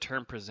does the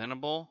term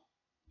presentable?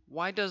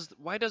 Why does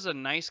a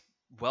nice,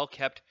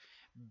 well-kept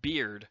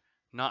beard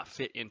not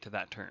fit into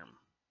that term?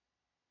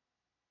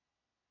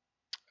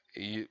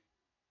 you,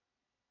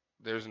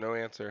 there's no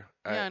answer.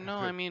 Yeah, no,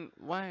 I mean,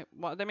 why?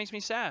 Why that makes me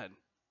sad.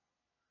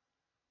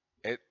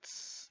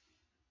 It's.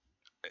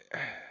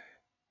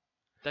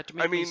 That I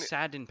makes me mean,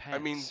 sad in I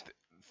mean, pants.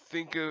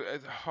 think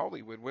of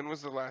Hollywood. When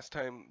was the last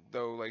time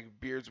though, like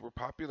beards were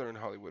popular in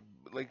Hollywood?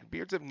 Like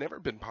beards have never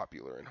been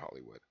popular in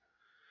Hollywood.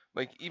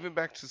 Like even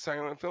back to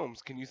silent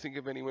films, can you think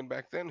of anyone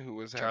back then who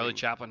was Charlie having?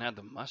 Chaplin had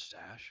the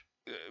mustache.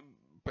 Uh,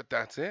 but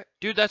that's it.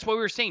 Dude, that's what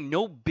we were saying.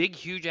 No big,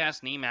 huge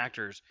ass name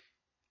actors,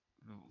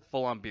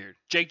 full on beard.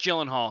 Jake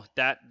Gyllenhaal,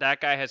 that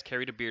guy has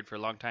carried a beard for a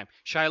long time.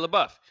 Shia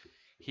LaBeouf,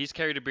 he's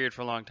carried a beard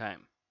for a long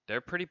time. They're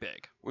pretty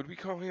big. Would we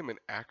call him an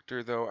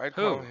actor though? I'd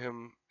Who? call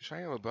him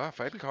Shia LaBeouf.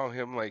 I'd call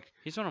him like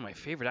He's one of my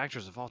favorite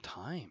actors of all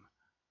time.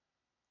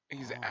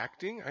 he's Oh.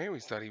 acting. I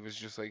always thought he was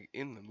just like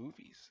in the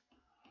movies.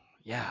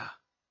 Yeah,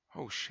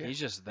 Oh shit. he's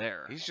just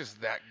there. He's just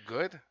that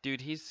good.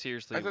 Dude, he's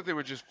seriously. I thought they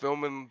were just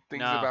filming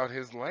things No. about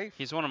his life.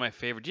 He's one of my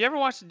favorite.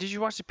 Did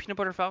you watch the Peanut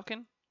Butter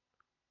Falcon?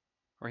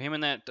 Where him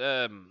and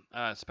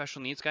that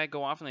special needs guy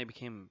go off and they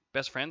became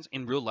best friends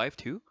in real life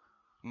too?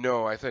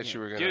 No, I thought Yeah. you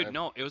were gonna. Dude,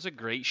 no, it was a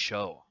great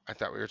show. I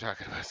thought we were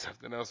talking about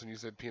something else when you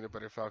said Peanut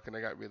Butter Falcon. I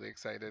got really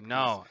excited.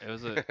 No, it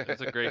was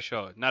a great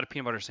show. Not a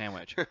peanut butter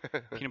sandwich.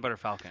 Peanut Butter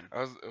Falcon. I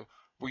was.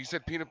 Well, you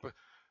said peanut butter.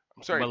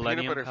 I'm sorry,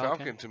 Millennium Peanut Butter Falcon?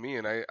 Falcon to me,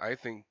 and I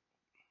think.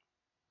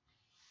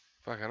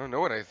 Fuck, I don't know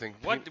what I think.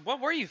 What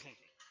were you thinking?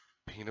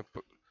 Peanut.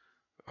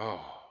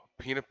 Oh,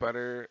 peanut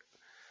butter.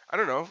 I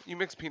don't know. You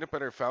mix Peanut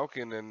Butter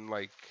Falcon and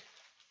like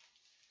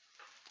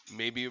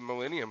maybe a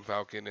Millennium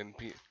Falcon and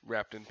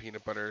wrapped in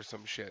peanut butter or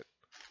some shit.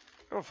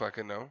 I don't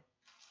fucking know.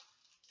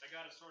 I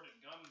got assorted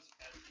gums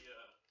at the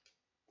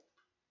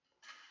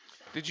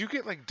Did you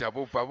get like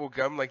double bubble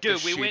gum, like Dude,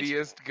 the we went-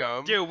 shittiest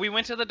gum? Dude, we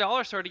went to the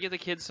dollar store to get the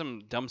kids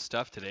some dumb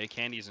stuff today,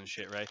 candies and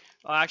shit, right?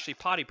 Well, actually,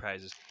 potty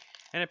prizes.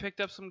 And I picked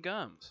up some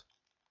gums.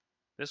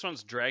 This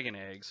one's Dragon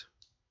Eggs.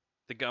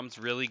 The gum's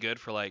really good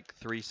for like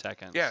 3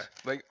 seconds. Yeah,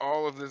 like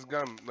all of this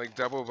gum, like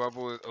double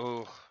bubble.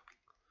 Oh,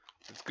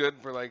 it's good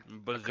for like a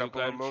Bazooka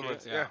couple of and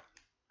moments. shit, Yeah.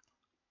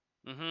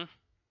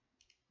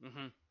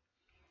 Mm-hmm.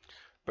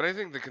 But I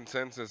think the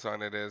consensus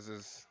on it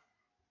is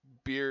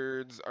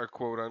beards are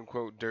quote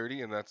unquote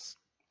dirty, and that's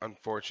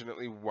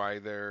unfortunately why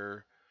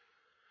they're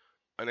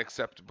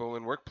unacceptable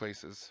in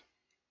workplaces.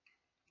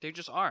 They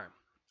just are.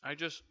 I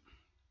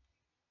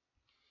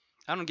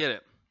don't get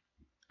it.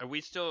 Are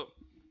we still...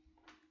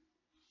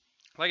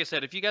 Like I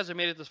said, if you guys have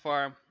made it this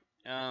far,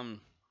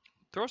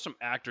 throw some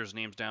actors'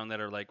 names down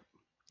that are like,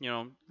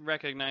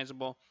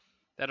 recognizable,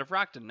 that have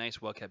rocked a nice,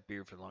 well-kept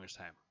beard for the longest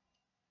time.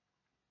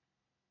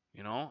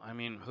 I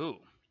mean, who?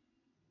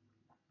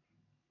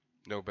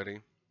 Nobody.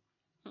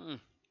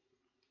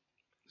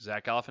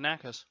 Zach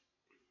Galifianakis.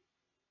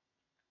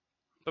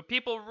 But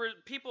people,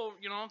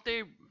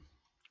 they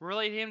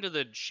relate him to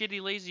the shitty,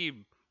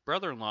 lazy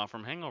brother-in-law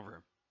from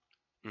Hangover.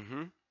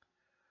 Mm-hmm.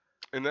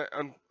 And that,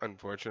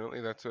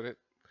 unfortunately, that's what it.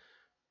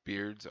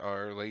 Beards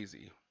are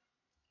lazy,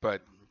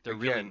 but They're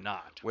again, really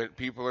not. when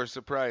people are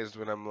surprised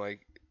when I'm like,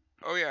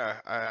 oh yeah,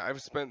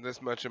 I've spent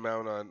this much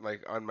amount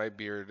on my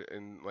beard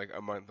in like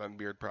a month on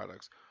beard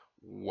products.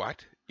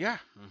 What? Yeah,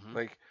 Mhm.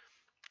 like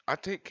I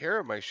take care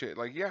of my shit.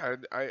 Like yeah,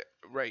 I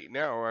right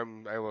now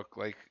I look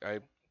like I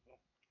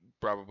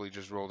probably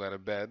just rolled out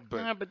of bed, but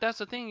Yeah, but that's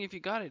the thing. If you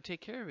got it, take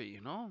care of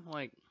it.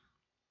 Like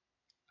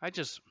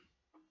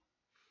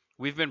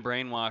we've been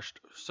brainwashed.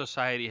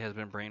 Society has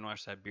been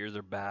brainwashed that beards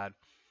are bad,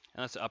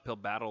 and that's an uphill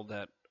battle.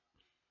 That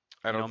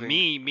I don't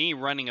think me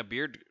running a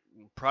beard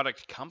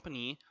product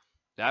company,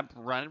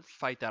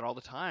 Fight that all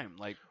the time.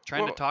 Like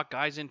trying to Well, talk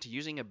guys into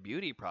using a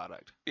beauty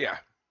product. yeah,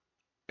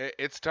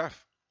 it's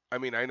tough. I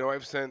mean, I know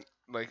I've sent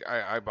like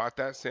I bought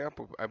that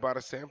sample. I bought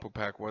a sample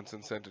pack once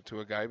and sent it to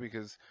a guy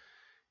because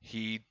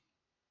he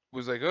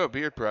was like, "Oh,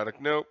 beard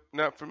product. Nope,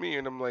 not for me."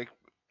 And I'm I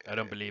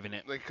don't believe in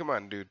it. come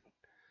on, dude.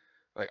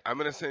 Like, I'm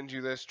gonna send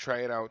you this. Try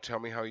it out. Tell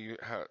me how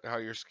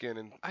your skin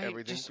and I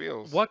everything just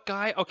feels. what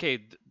guy? Okay,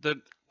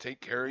 the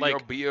Take care of your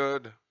like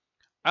beard.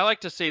 I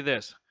like to say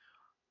this.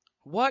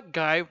 What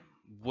guy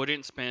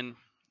wouldn't spend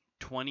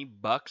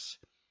 $20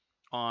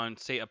 on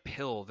say a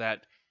pill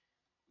that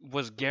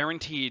was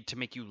guaranteed to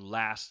make you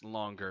last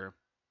longer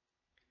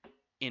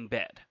in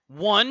bed?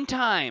 One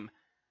time.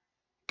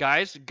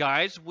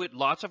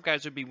 Lots of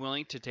guys would be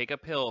willing to take a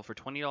pill for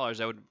 $20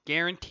 that would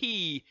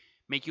guarantee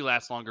make you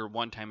last longer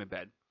one time in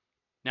bed.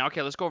 Now,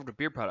 okay, let's go over to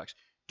beard products.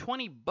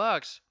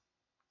 $20,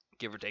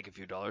 give or take a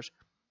few dollars,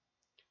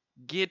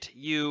 get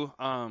you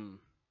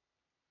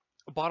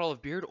a bottle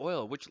of beard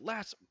oil, which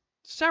lasts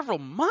several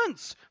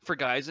months for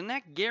guys, and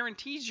that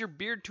guarantees your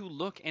beard to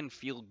look and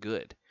feel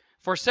good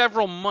for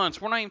several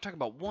months. We're not even talking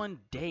about one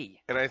day.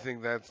 And I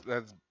think that's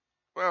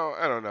well,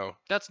 I don't know.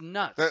 That's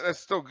nuts. That's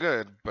still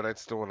good, but I'd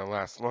still want to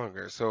last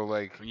longer. So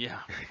like, Yeah.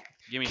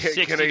 Give me Can-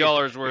 can I-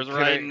 $60 worth can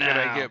right I, now. Can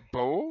I get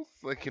both?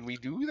 Like, can we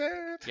do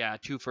that? Yeah,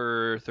 2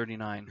 for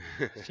 $39.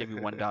 Save you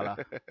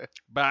 $1.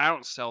 But I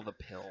don't sell the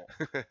pill.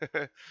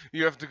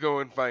 You have to go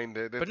and find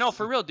it. But no,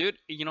 for real, dude.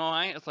 You know,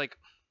 it's like,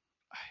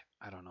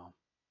 I don't know.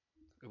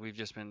 We've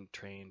just been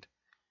trained,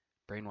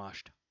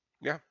 brainwashed.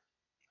 Yeah.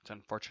 It's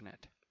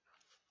unfortunate.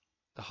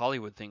 The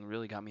Hollywood thing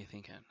really got me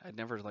thinking. I'd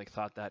never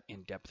thought that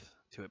in depth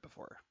to it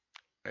before.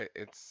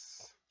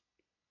 It's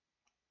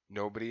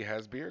nobody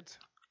has beards.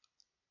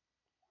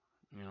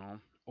 You know,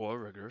 oil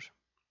riggers.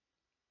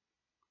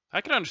 I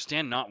could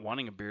understand not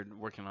wanting a beard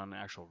working on an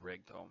actual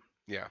rig, though.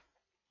 Yeah.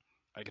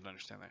 I could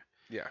understand that.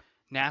 Yeah.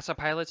 NASA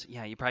pilots,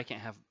 yeah, you probably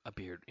can't have a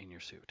beard in your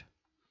suit.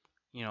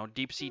 You know,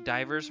 deep sea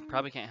divers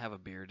probably can't have a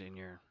beard in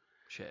your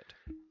shit.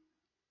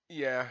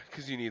 Yeah,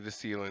 because you need the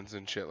sealants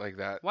and shit like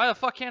that. Why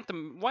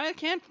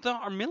can't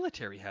our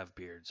military have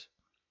beards?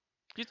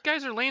 These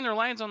guys are laying their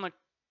lives on the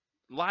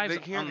lives They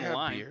can't on the have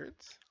line.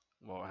 beards.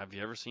 Well, have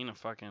you ever seen a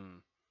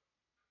fucking?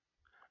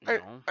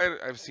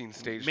 I've seen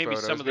stage maybe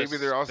photos. some of the Maybe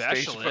they're all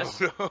stage specialists.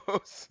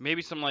 photos.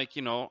 Maybe some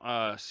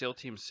SEAL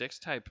Team 6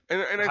 type,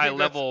 and I think high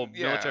level that's-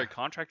 yeah, military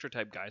contractor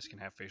type guys can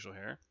have facial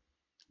hair.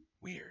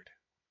 Weird.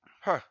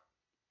 Huh.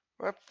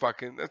 That's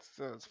fucking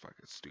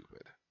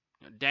stupid.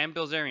 Dan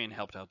Bilzerian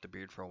helped out the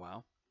beard for a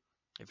while,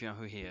 if you know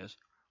who he is.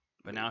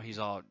 But now he's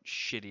all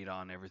shittied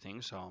on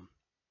everything, so,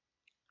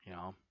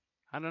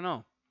 I don't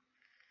know.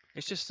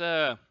 It's just,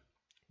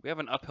 we have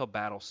an uphill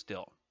battle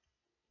still.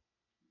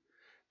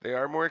 They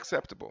are more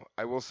acceptable.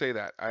 I will say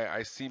that.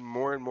 I see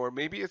more and more.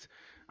 Maybe it's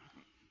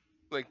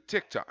like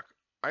TikTok.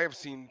 I have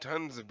seen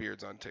tons of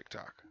beards on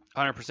TikTok.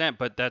 100%,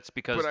 but that's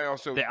because But I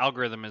also the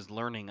algorithm is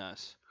learning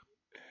us.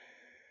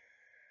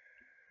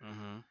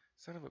 Mm-hmm.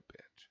 son of a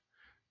bitch.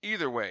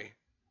 Either way,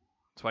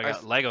 That's why I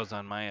got Legos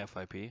on my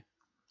FYP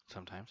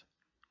sometimes,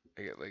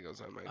 I get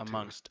Legos on mine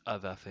amongst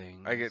other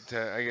things. too.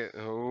 I get.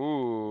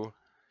 Oh.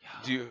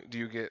 Yeah. Do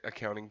you get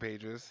accounting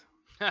pages?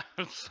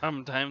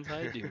 Sometimes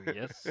I do,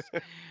 yes.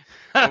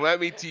 Well, let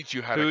me teach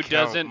you how to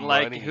count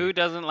money. Who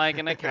doesn't like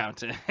an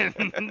accountant?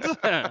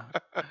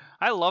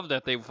 I love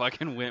that they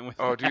fucking went with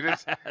Oh, dude,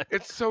 that.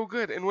 it's so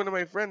good. And one of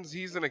my friends,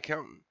 he's an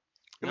accountant,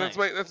 and Nice.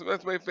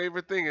 that's my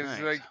favorite thing. Is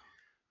Nice. like,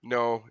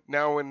 no,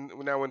 now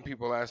when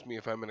people ask me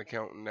if I'm an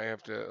accountant, I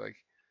have to like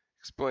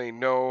explain.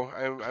 No,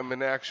 I'm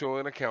an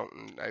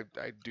accountant.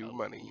 I do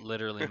money.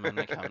 Literally, I'm an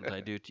accountant. I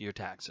do your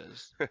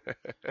taxes.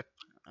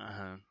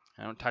 Uh-huh.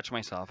 I don't touch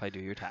myself. I do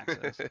your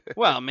taxes.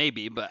 Well,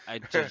 maybe, but I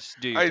just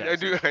do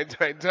your taxes.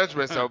 I touch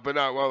myself, but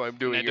not while I'm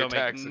doing I your don't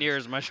taxes. make near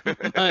as much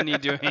money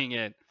doing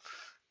it.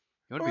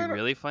 You know what Oh, would I be don't-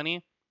 really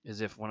funny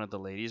is if one of the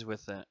ladies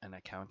with an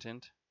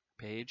accountant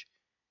page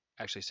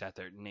actually sat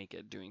there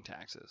naked doing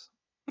taxes.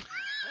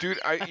 Dude,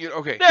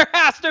 okay. There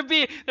has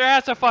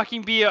to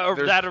fucking be There's-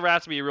 that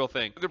has to be a real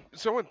thing.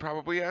 Someone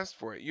probably asked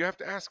for it. You have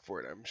to ask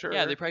for it, I'm sure.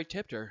 Yeah, they probably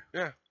tipped her.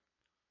 Yeah.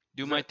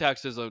 Do Is my that-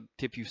 taxes, I'll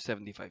tip you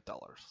 $75.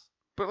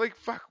 But like,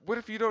 fuck. What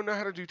if you don't know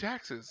how to do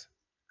taxes?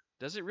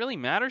 Does it really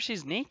matter?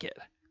 She's naked.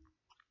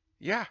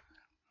 Yeah.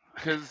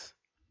 Because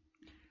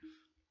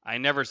I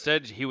never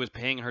said he was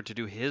paying her to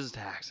do his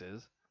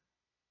taxes.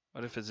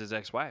 What if it's his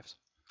ex-wife's?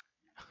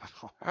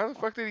 how the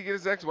fuck did he get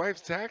his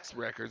ex-wife's tax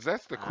records?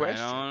 That's the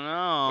question. I don't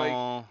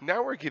know.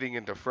 Now we're getting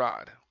into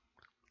fraud.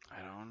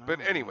 I don't know. But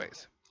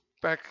anyways,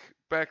 back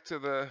to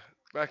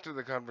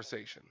the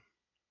conversation.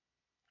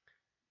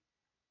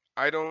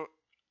 I don't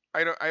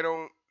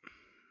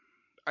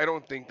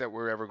think that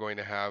we're ever going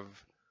to have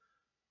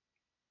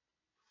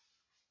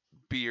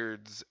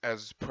beards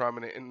as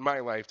prominent in my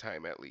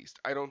lifetime, at least.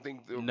 I don't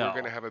think that No. we're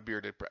going to have a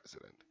bearded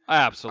president.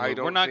 Absolutely. I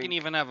don't We're not think- gonna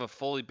even have a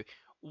fully.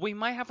 We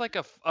might have like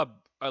a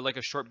like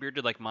a short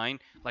bearded like mine,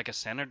 like a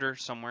senator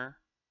somewhere.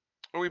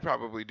 We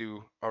probably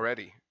do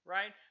already.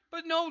 Right.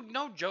 But no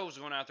Joe's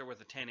going out there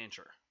with a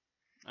 10-incher.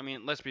 I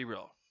mean, let's be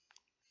real.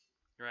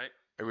 Right.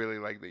 I really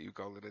like that you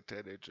call it a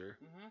 10-incher.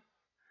 Mm-hmm.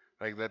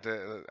 Like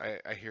that.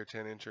 I hear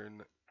 10-incher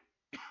and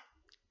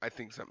I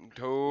think something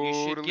You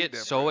should totally get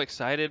different. so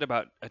excited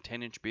about a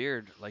 10-inch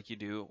beard like you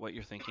do what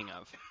you're thinking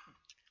of.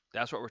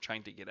 That's what we're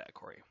trying to get at,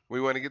 Corey. We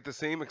want to get the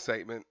same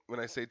excitement when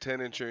I say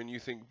 10-incher and you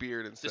think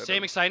beard The instead same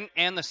of. excitement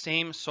and the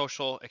same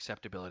social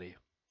acceptability,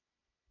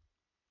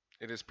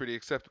 It is pretty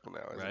acceptable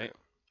now, isn't right? it?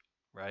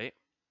 Right?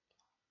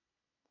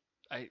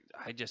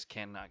 I just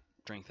cannot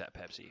drink that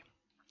Pepsi.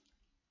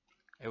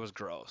 It was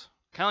gross.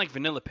 Kind of like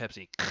vanilla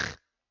Pepsi.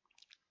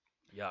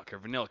 Yuck. Or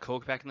vanilla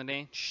Coke back in the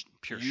day.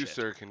 Pure You, shit.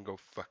 sir, can go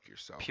fuck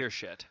yourself. Pure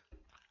shit.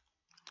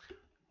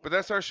 But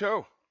that's our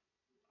show.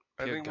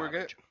 I Pure think we're good.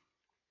 garbage.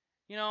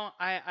 You know,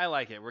 I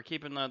like it. We're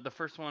keeping the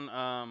first one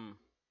a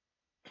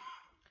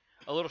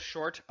little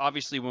short.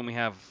 Obviously, when we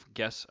have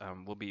guests,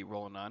 we'll be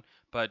rolling on.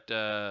 But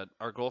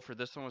our goal for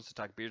this one was to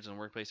talk beards in the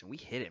workplace, and we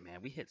hit it,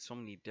 man. We hit so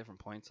many different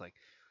points, like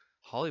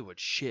Hollywood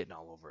shitting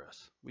all over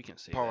us. We can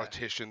say that.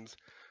 Politicians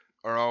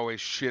are always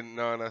shitting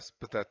on us,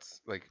 but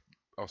that's like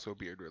also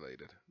beard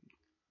related.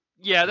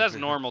 Yeah, that's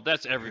normal.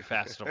 That's every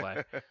facet of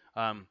life.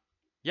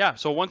 Yeah,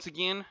 so once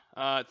again,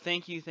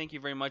 thank you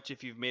very much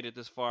if you've made it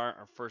this far.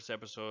 Our first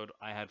episode,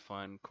 I had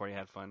fun, Corey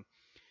had fun.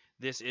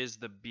 This is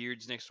the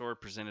Beards Next Door,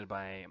 presented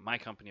by my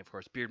company, of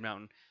course, Beard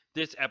Mountain.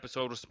 This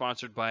episode was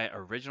sponsored by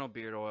Original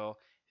Beard Oil,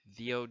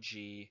 the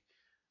OG.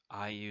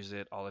 I use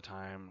it all the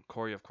time.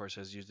 Corey, of course,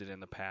 has used it in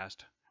the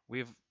past.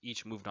 We've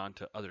each moved on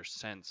to other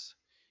scents,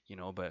 you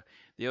know, but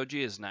the OG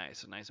is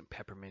nice and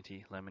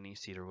pepperminty, lemony,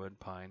 cedarwood,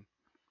 pine.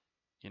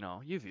 You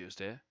know, you've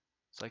used it.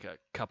 It's like a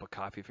cup of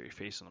coffee for your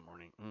face in the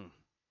morning.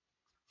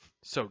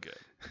 So good.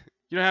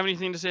 You don't have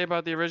anything to say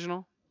about the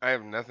original? I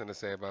have nothing to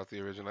say about the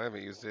original. I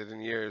haven't used it in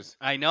years.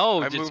 I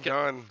know. I moved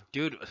on.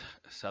 Dude,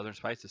 Southern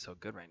Spice is so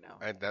good right now.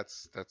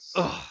 That's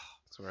Ugh,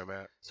 where I'm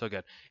at. so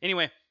good.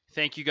 Anyway,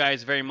 thank you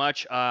guys very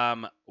much.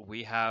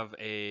 We have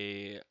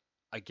a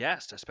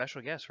guest, a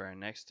special guest for our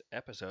next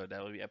episode.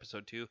 That will be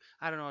episode 2.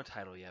 I don't know a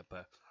title yet,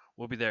 but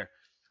we'll be there.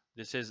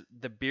 This is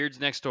The Beards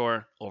Next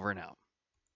Door, over and out.